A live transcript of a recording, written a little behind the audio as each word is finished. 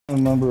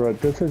remember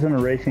what this isn't a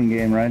racing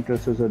game, right?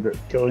 This is a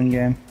killing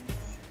game.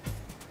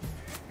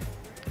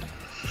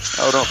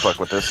 Oh, don't fuck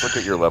with this. Look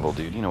at your level,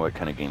 dude. You know what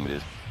kind of game it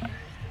is.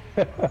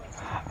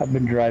 I've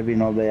been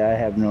driving all day. I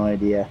have no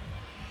idea.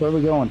 Where are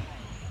we going?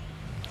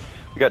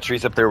 We got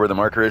trees up there where the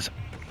marker is.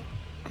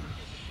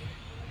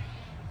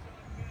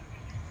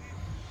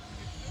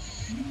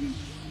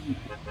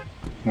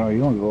 Oh,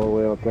 you want to go all the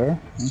way out there?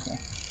 Okay.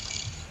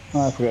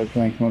 Oh, I forgot to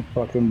thank my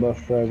fucking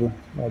bus driver.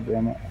 God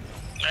damn it.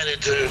 I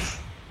did too.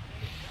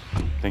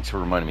 Thanks for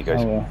reminding me,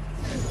 guys. Oh, well.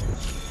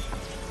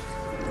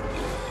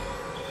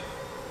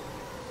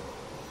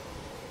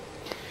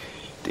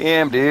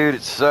 Damn, dude,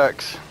 it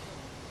sucks.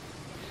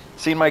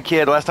 Seen my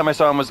kid. Last time I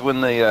saw him was when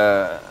they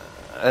had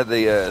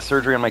the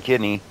surgery on my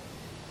kidney.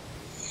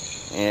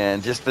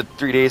 And just the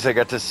 3 days I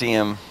got to see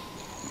him.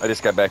 I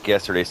just got back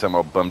yesterday, so I'm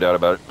all bummed out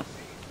about it.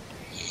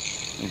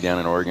 He's down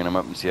in Oregon. I'm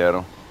up in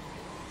Seattle.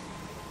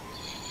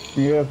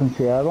 You're up in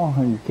Seattle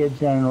and your kid's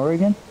down in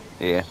Oregon?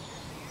 Yeah.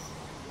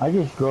 I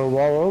just drove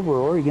all over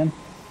Oregon.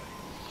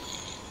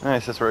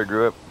 Nice, that's where I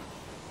grew up.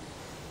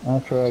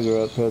 That's where I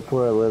grew up. That's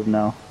where I live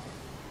now.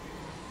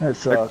 It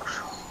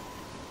sucks.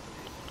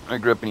 I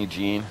grew up in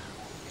Eugene.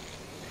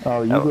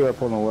 Oh, you grew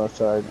up on the west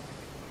side.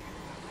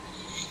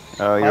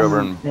 Oh, you're over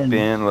in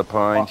Bend, La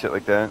Pine, shit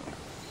like that?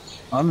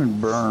 I'm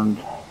in Burns.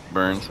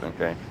 Burns,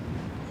 okay.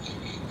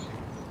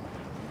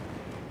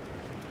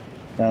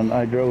 And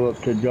I drove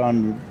up to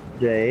John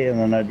Jay, and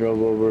then I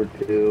drove over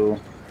to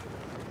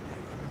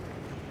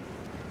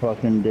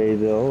fucking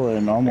Dayville,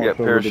 and almost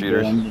over to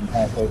Bend in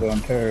Hackett,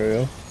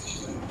 Ontario.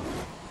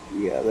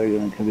 Yeah, they're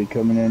gonna be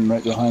coming in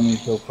right behind me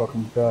so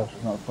fucking fast.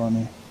 It's not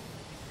funny.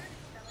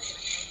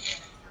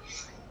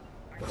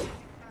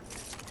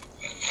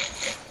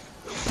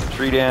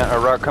 Tree down, a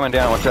rock coming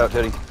down. Watch out,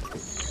 Teddy.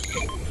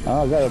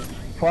 Oh, I got a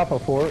proper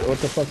for it. What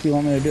the fuck do you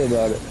want me to do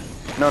about it?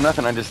 No,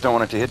 nothing. I just don't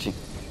want it to hit you.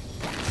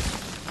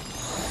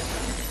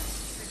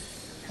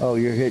 Oh,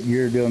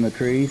 you're doing the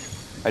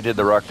trees? I did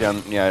the rock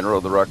down. Yeah, I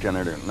rolled the rock down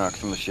there to knock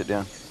some of the shit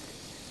down.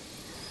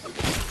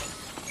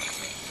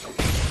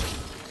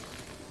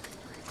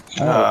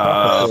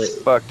 Oh,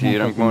 fuck,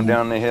 dude. I'm going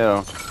down the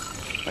hill.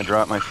 I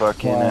dropped my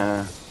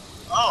fucking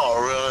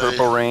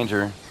Purple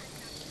Ranger.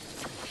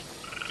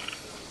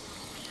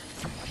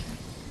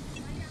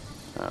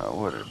 Oh,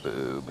 what a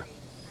boob.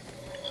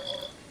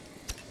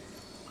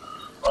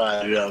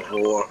 I got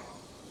 4.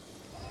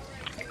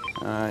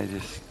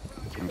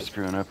 I'm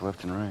screwing up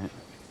left and right.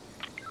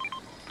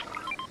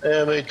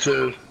 Yeah, me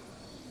too.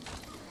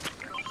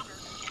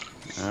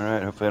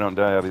 Alright, hopefully I don't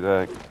die. I'll be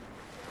back.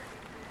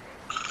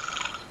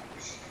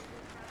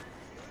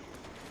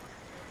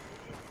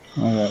 I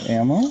got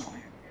ammo. What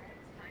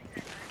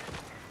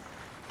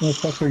the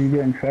fuck are you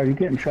getting shot? Are you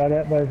getting shot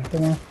at by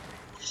someone?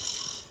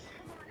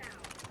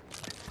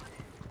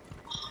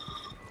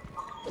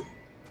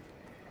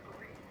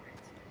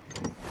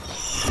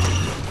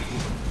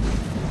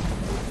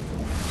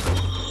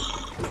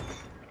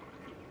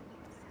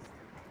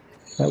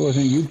 That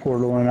wasn't you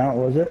portaling out,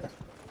 was it?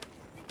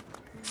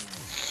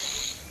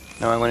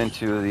 No, I went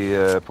into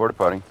the porta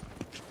potty.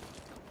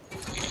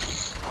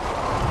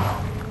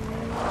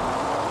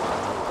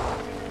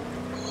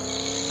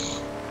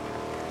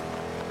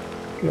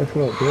 Guess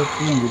what, bitch?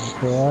 You gonna get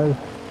destroyed.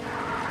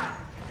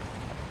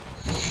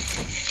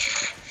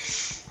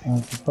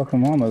 That's the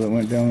fucking llama that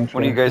went down this way.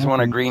 What do you guys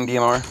want? A green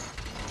DMR?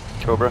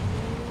 Cobra?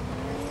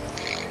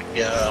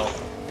 Yeah.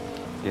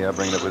 Yeah, I'll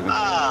bring it up with me.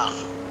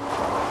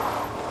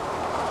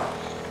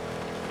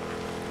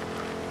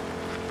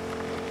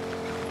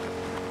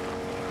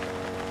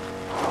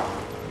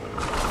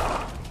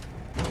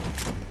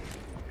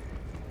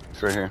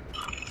 It's right here.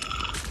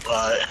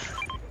 Alright.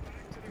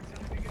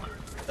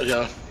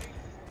 Okay.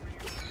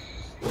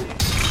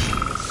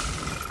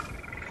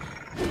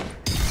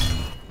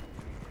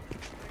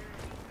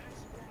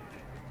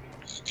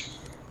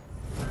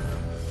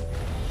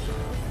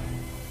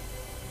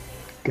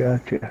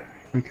 Gotcha.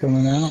 You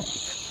coming out?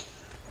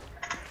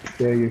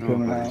 Yeah, you're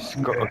coming out.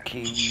 Got a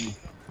key.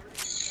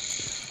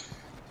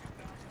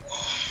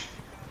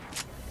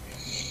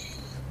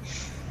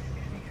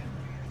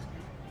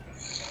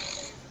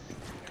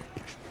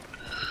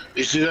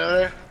 You see that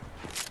there?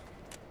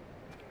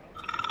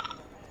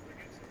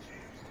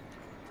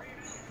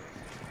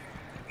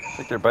 I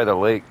think they're by the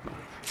lake.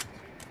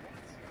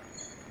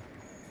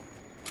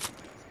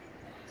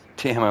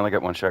 Damn, I only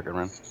got one shotgun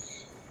run.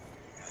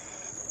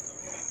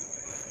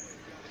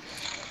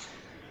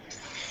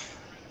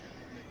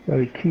 Got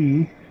a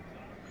key.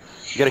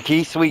 You got a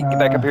key? Sweet, get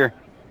back up here.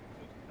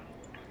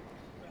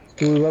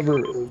 Do we ever...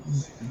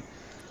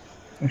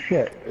 Oh,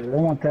 shit, I don't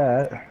want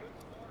that.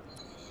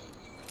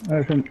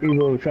 There's an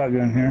Evo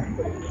shotgun here.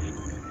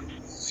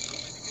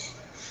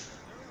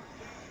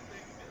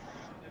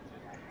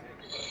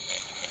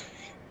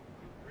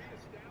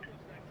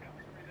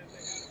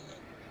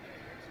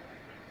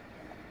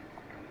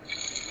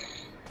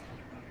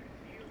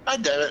 I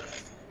did it.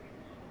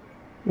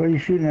 What are you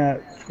shooting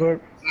at,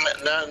 Scorp?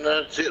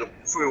 Not hit a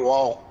free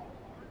wall.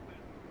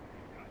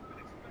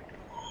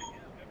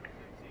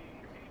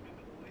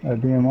 I A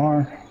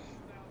DMR.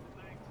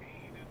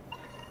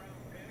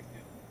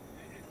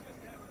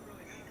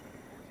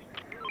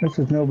 This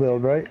is no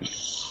build, right?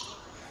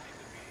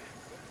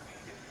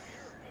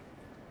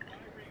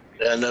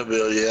 Yeah, no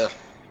build, yeah.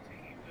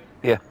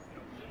 Yeah.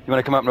 You want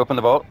to come up and open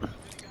the vault?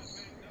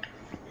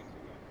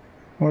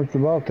 Where's the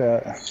vault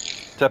at?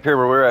 It's up here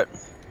where we're at.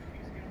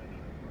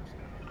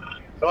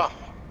 Come on.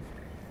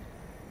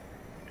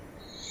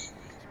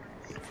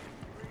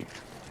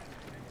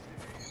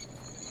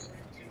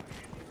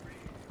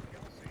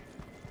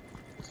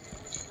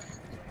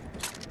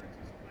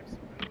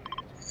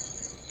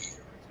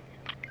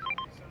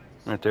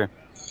 Right there.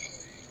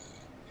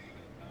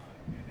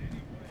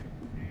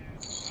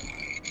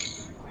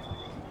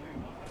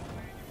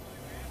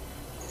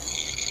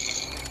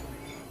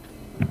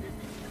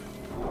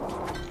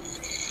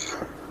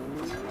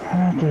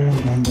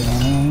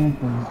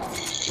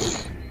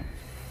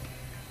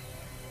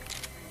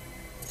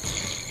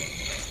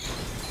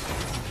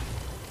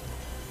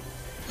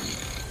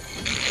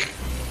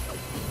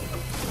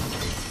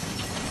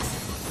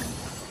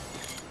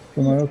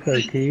 Someone else got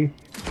a key?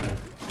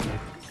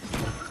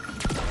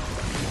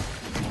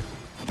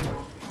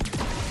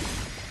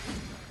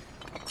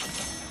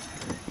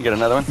 You got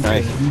another one?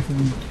 Nice.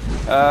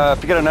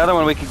 If you got another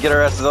one, we could get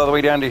our asses all the way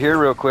down to here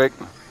real quick.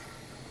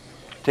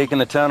 Taking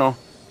the tunnel.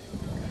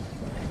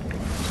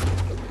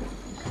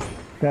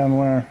 Down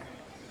where?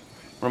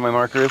 Where my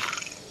marker is.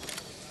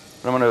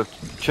 I'm gonna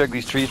check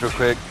these trees real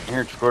quick.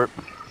 Here, Scorp.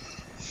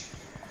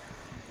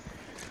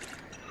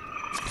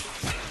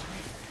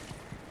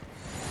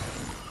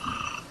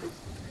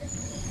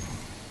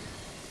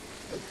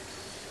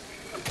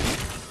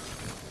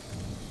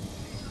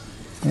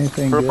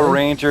 Anything Purple good?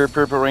 Ranger,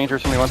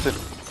 somebody wants it.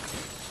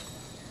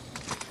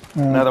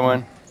 Another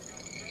one.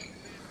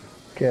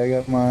 Okay, I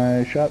got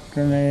my shot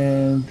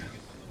grenade.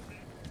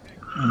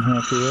 I'm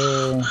happy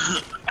there.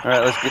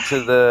 Alright, let's get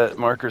to the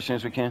marker as soon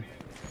as we can.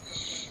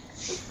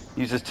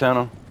 Use this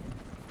tunnel.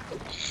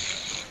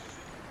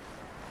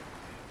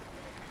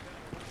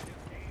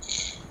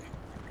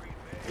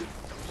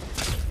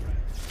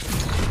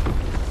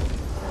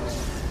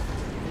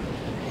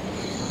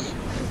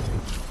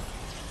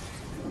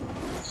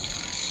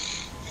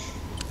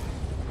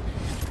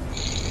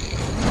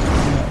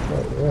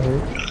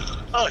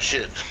 Oh,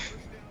 shit.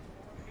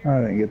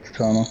 I didn't get the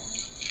tunnel.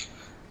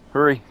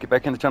 Hurry, get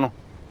back in the tunnel.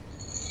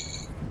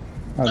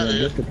 I didn't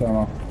get the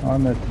tunnel. I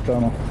missed the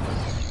tunnel.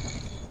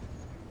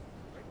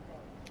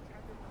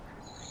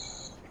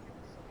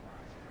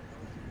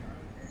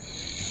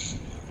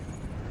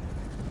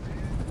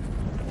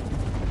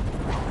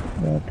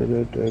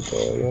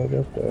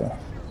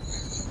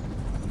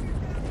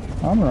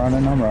 I'm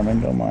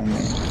running, don't mind me.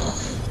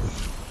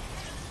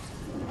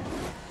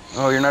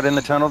 Oh, you're not in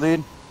the tunnel,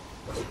 dude?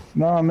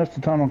 No, I missed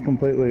the tunnel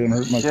completely and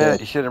hurt myself. Shit,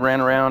 you should have ran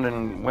around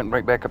and went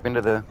right back up into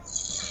the...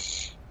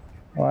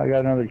 Well, I got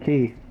another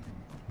key.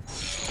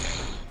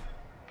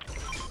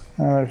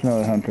 Oh, there's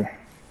another hunter.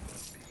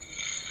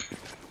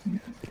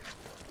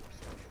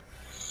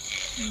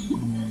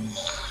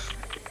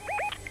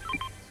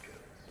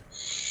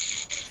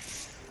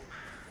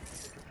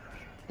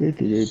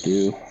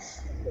 Do.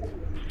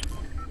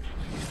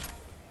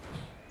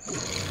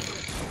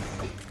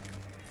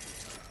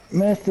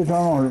 Missed the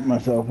tunnel, hurt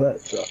myself.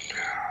 That sucked.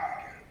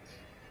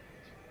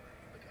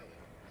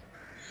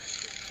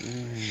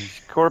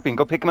 Scorpion,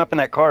 go pick him up in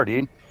that car,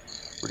 dude.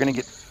 We're gonna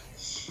get...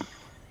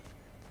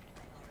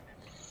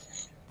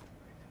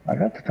 I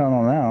got the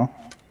tunnel now.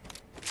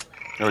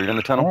 Oh, you're in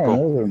the tunnel? Oh,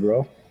 cool. there,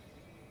 bro.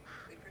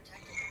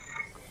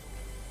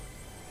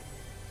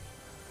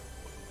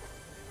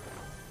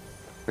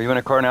 Are you in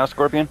a car now,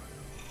 Scorpion?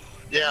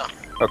 Yeah.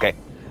 Okay.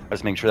 I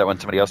was making sure that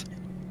wasn't somebody else.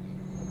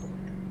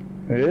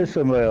 It is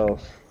somebody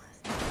else.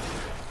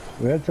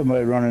 We had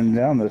somebody running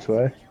down this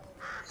way.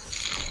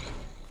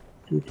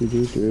 Do.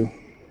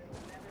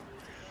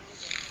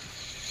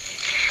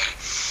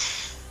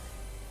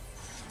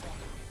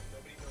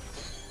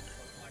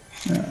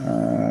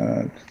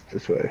 It's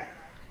this way.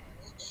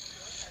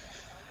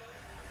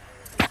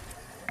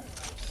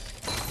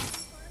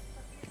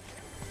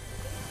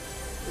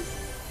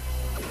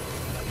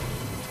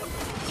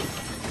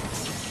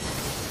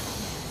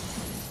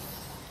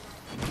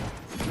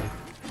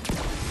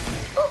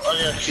 Oh, I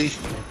got a key.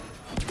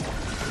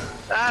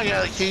 I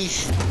got a key.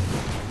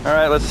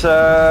 Alright, let's,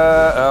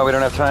 oh, we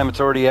don't have time. It's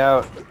already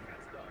out.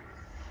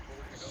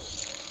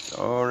 It's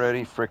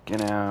already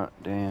freaking out.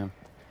 Damn.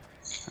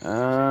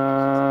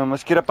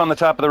 Let's get up on the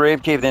top of the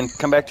rave cave then.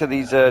 Come back to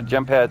these,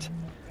 jump pads.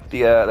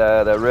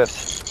 The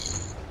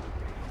rifts.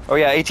 Oh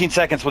yeah, 18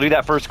 seconds. We'll do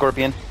that first,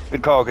 Scorpion.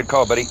 Good call,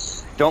 buddy.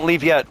 Don't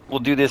leave yet. We'll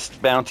do this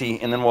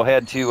bounty, and then we'll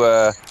head to,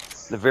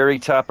 the very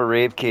top of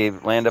rave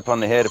cave. Land up on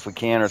the head if we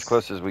can, or as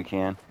close as we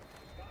can.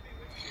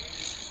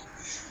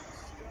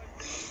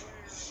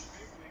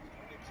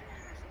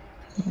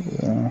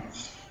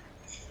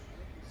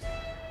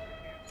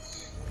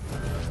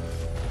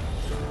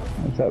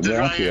 What's that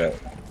bounty at?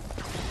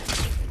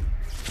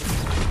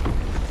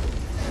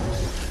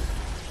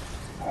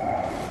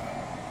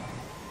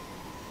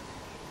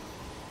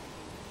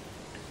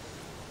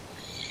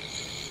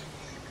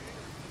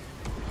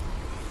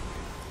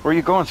 Where are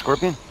you going,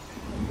 Scorpion?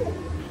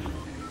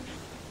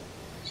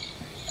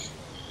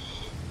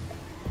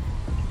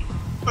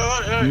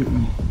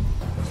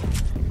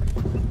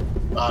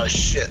 Oh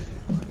shit.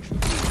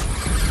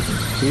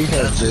 He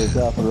has to the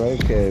top of the right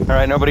cave.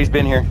 Alright, nobody's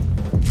been here.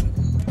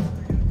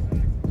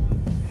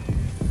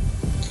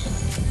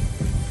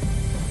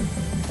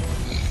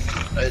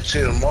 I didn't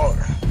see them more.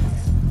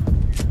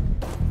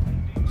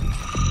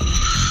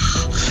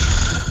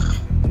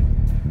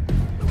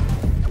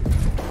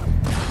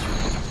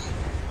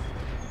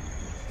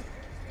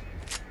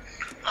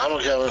 I'm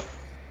coming.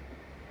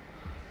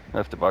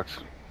 Left the box.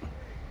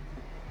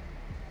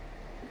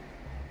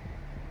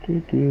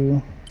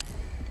 Doo-doo.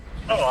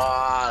 Come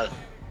on.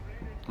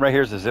 Right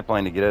here's the zip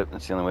line to get up.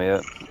 That's the only way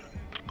up.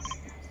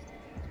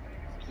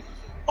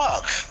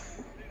 Fuck.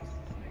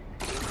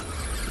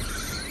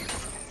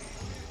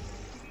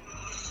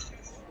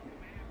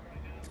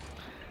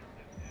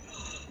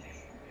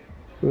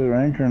 Blue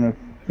Ranger in a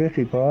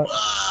 50 pot.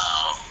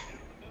 Wow.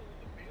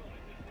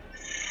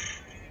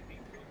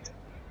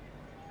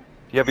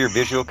 You have your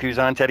visual cues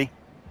on, Teddy?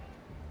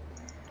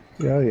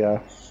 Yeah, yeah.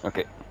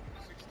 Okay.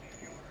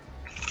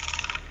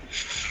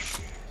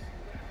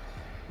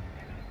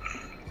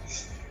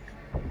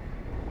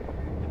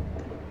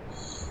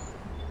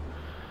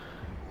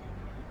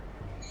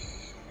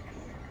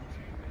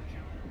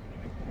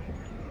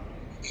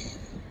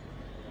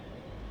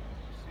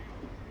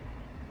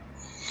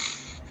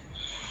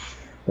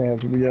 They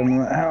have to be done in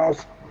that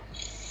house.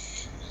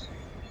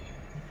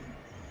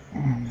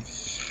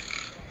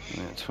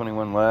 Yeah,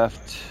 21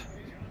 left.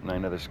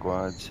 9 other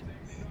squads.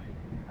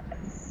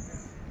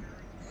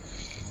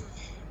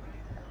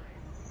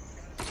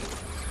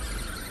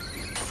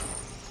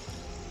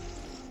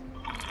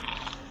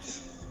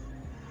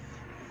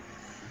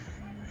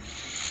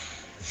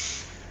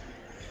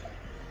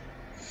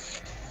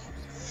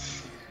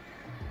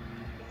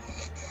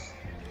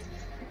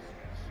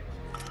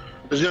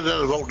 There's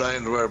another vote down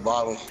in the very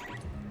bottom.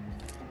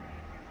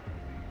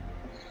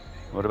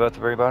 What about the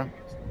very bottom?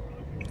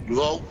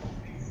 Vote.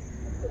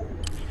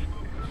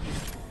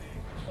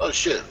 Oh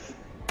shit.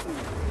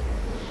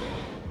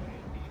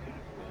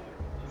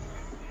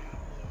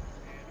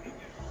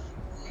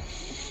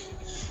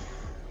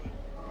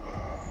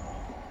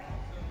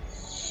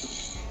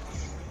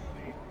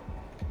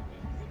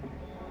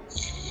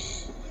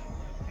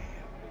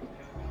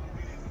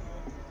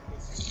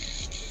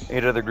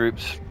 Eight other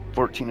groups,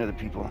 14 other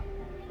people.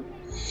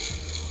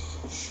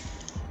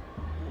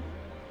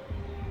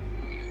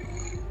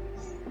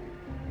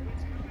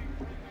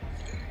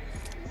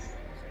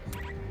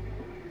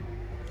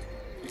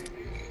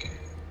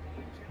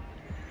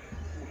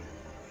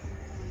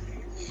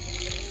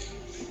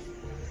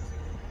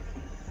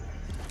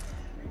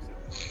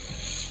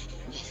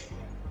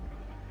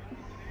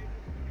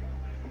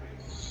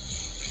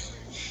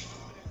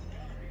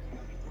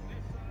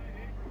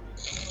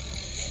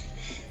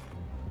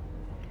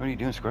 What are you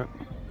doing, Squirt?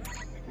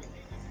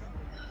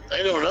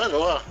 Ain't doing nothing,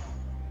 what?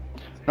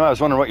 No, I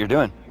was wondering what you're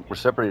doing. We're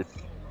separated.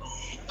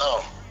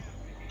 Oh.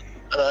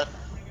 Hello.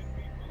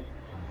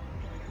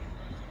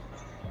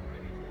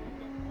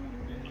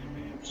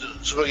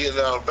 Somebody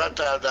getting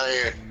baptized down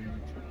here.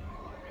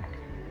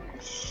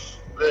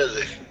 Where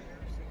is he?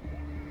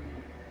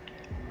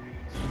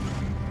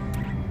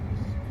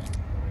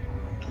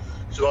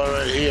 Somebody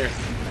right here.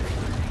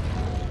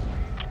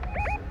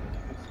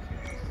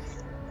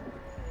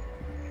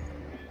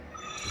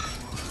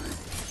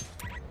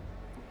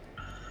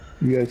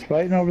 You guys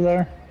fighting over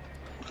there?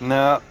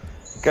 No.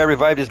 Guy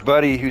revived his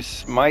buddy who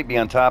might be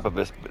on top of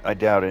us, but I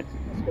doubt it.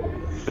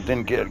 But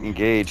then get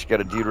engaged.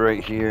 Got a dude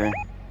right here.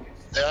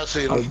 Yeah, I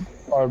see him.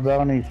 Our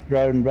bounty's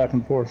driving back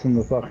and forth in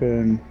the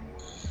fucking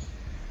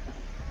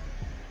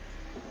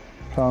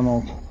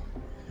tunnels.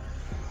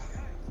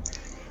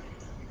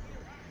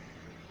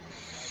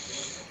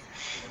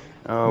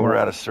 Oh, we're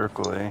out of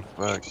circle, eh?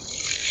 Fuck.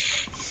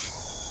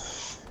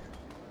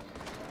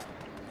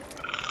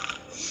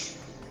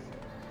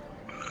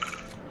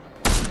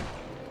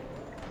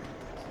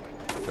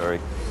 Sorry.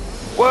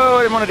 Whoa,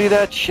 I didn't want to do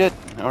that shit.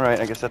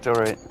 Alright, I guess that's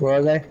alright. Where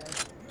are they?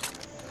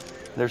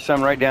 There's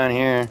some right down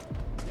here.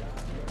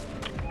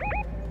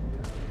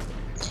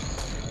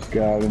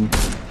 Got him.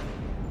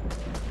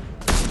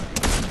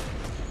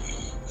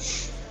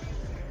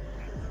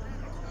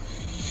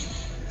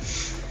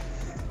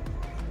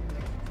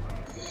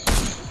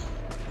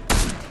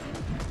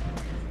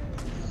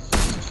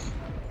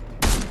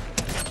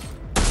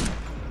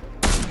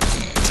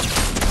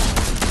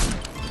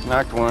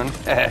 Knocked one.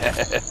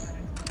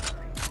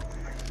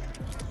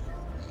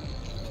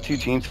 Two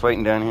teams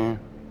fighting down here.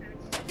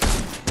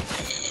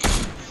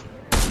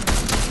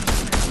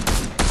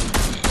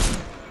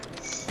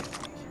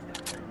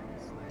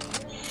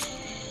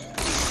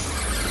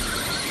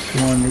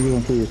 Come on, you're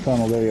going through the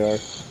tunnel. There you are.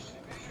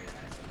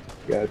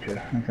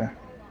 Gotcha. Okay.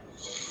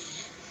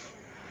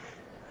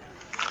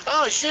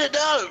 Oh shit,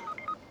 no!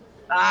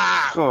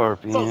 Ah!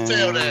 Scorpion. Fuck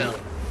fell down.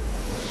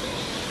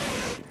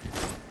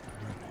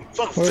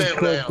 Fuck Where's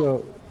fell down. Scorp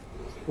go?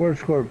 Where's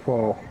Scorp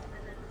fall?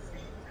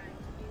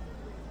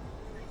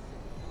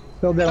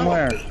 Killed them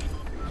where?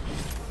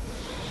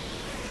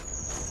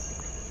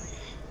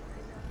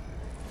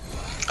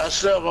 I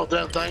set up on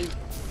that thing.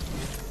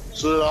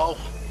 Set it off.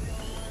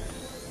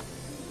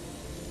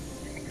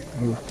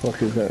 Where the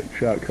fuck is that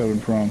shot coming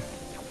from?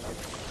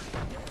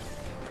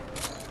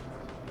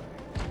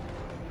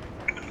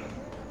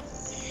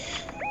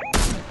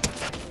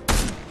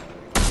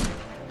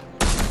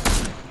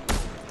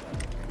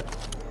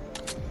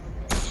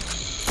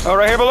 Oh,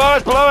 right here below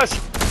us, below us!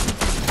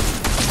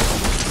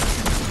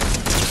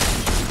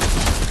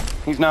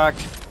 He's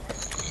knocked.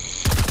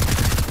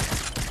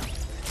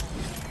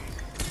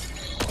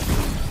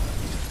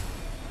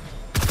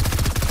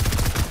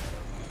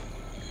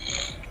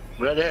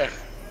 Right there.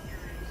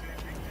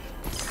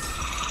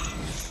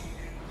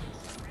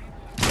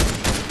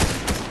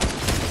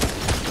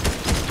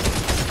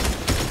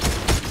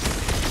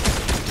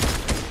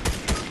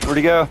 Where'd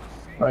he go?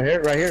 Right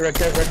here, right here, right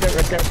there, right there,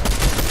 right there.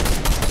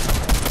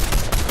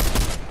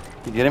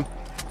 You get him?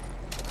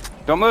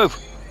 Don't move!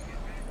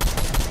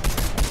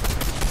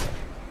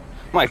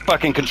 My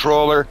fucking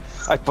controller.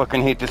 I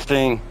fucking hate this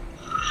thing.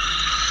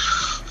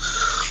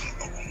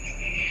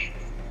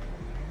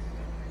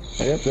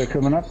 Yep, they're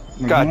coming up.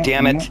 God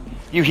damn it.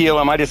 You heal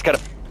him, I just gotta...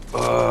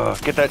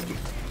 get that...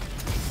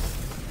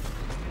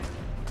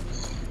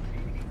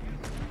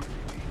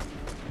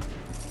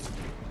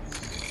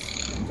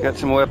 Got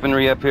some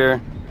weaponry up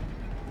here.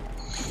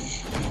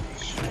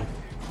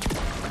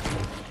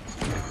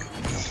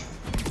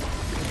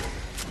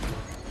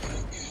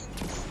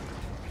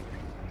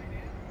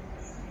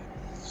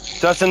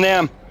 It's us and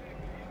them.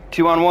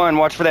 2-on-1,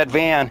 watch for that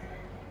van.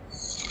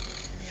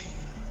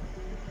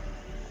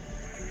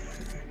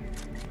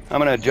 I'm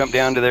gonna jump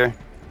down to there.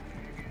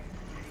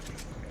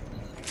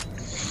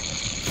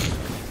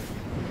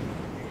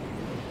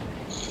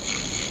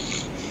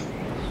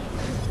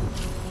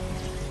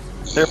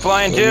 They're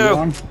flying too.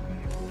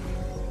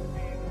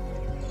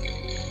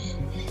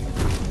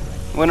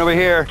 One over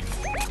here.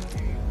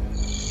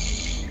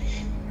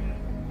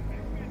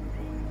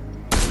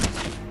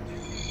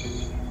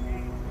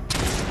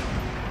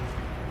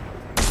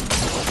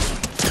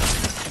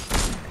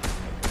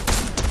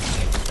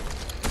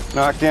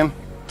 Knocked him.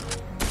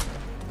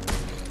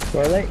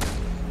 Where are they?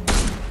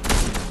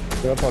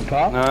 They're up on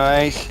top?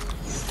 Nice.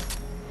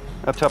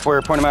 Up top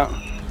where? Point them out.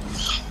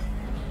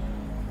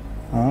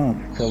 Oh,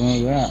 tell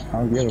me that.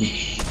 I'll get them.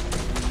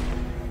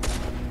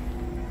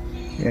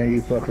 Yeah,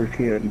 you fuckers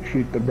can't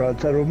shoot the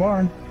broadside of a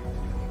barn.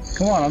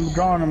 Come on, I'm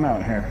drawing them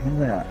out here. Look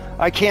at that.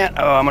 I can't.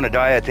 Oh, I'm gonna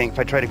die, I think, if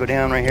I try to go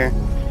down right here.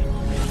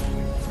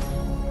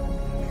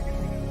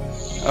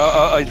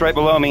 Oh, he's right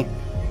below me.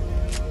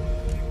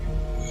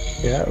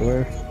 Yeah,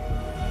 where?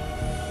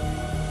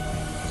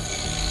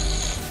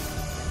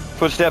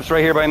 Footsteps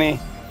right here by me.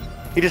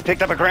 He just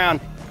picked up a crown.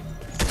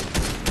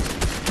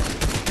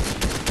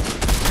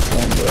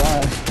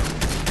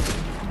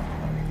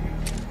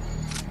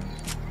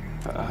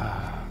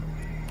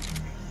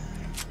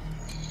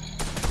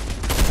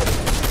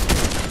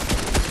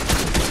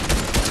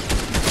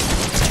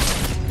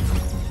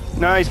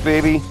 Nice,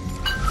 baby.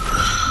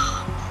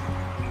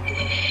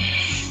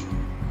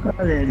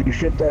 Why did you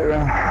shoot that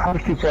round? I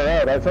was too far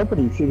out. I was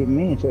hoping you'd shoot at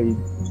me so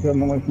you'd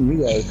come away from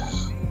you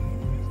guys.